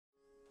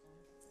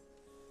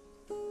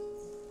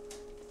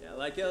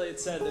like Elliot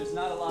said, there's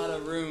not a lot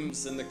of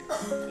rooms in the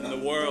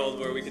world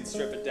where we can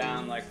strip it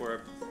down like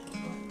we're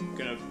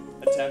gonna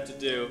attempt to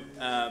do.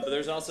 But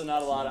there's also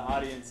not a lot of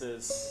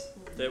audiences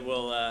that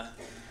will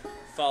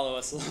follow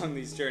us along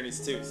these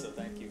journeys too. So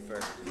thank you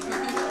for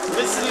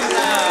listening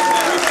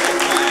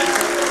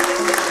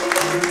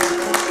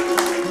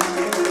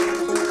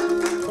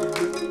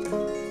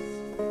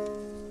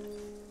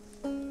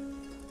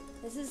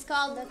This is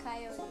called the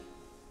Coyote.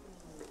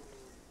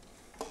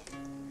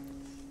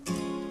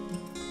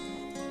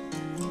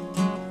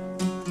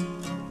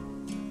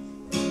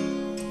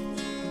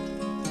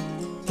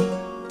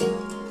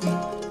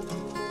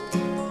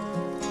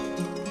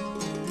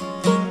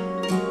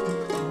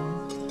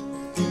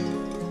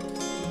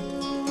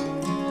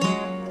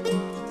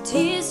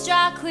 Tears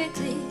dry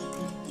quickly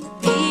in the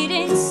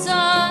beating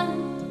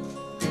sun.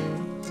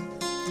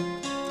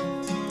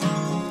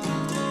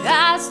 Your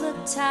eyes look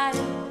tired,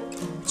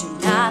 but you're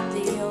not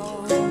the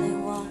only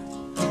one.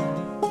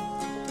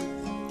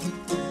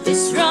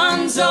 This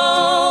runs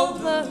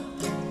over.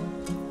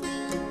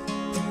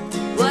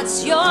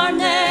 What's your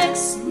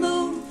next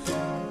move?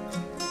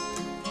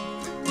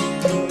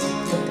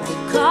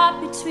 You're caught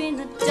between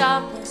the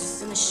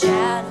darkness and the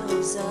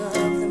shadows of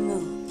the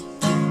moon.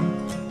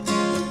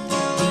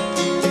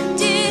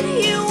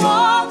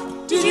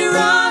 Did you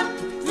run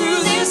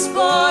through this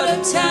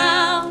border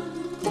town?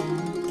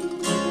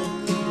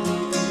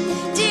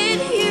 Did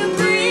you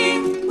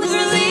breathe with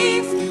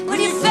relief when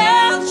you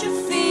felt your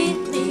feet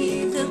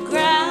leave the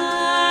ground?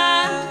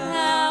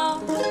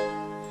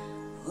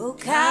 Oh,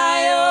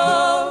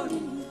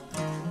 Coyote,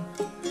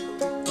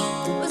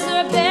 was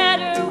there a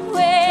better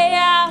way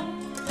out?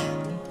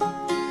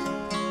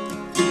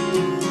 Did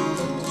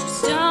you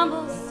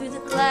stumble through the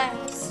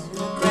glass and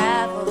the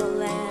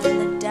gravel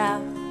and the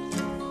doubt?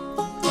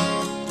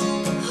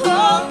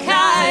 Oh,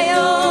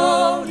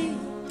 Coyote,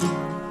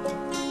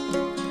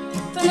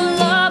 from the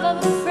love of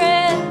a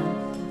friend,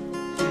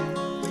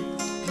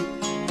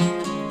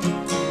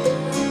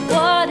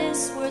 what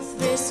is worth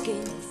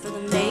risking for the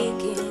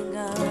making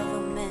of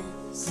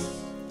amends?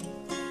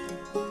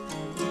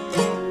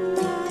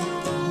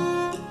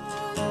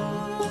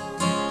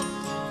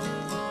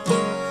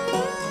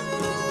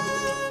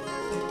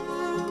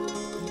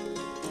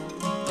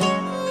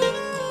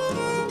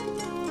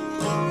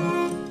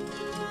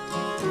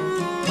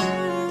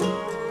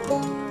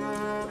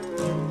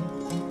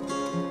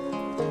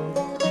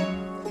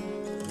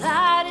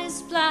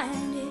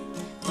 Blinded,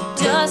 the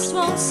dust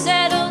won't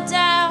settle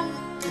down.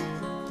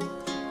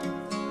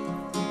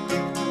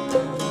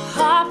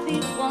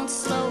 Heartbeat won't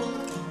slow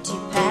till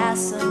you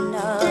pass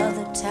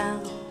another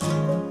town.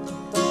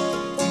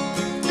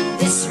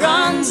 This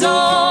runs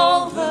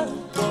over,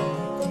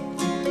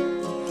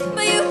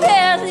 but you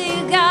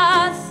barely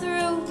got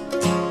through.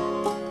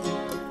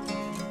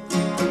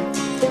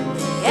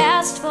 They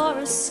asked for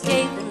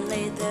escape and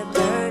laid their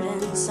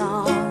burdens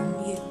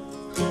on you.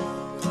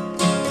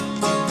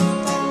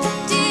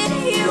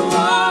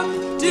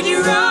 Did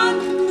you run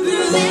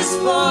through this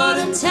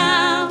border town?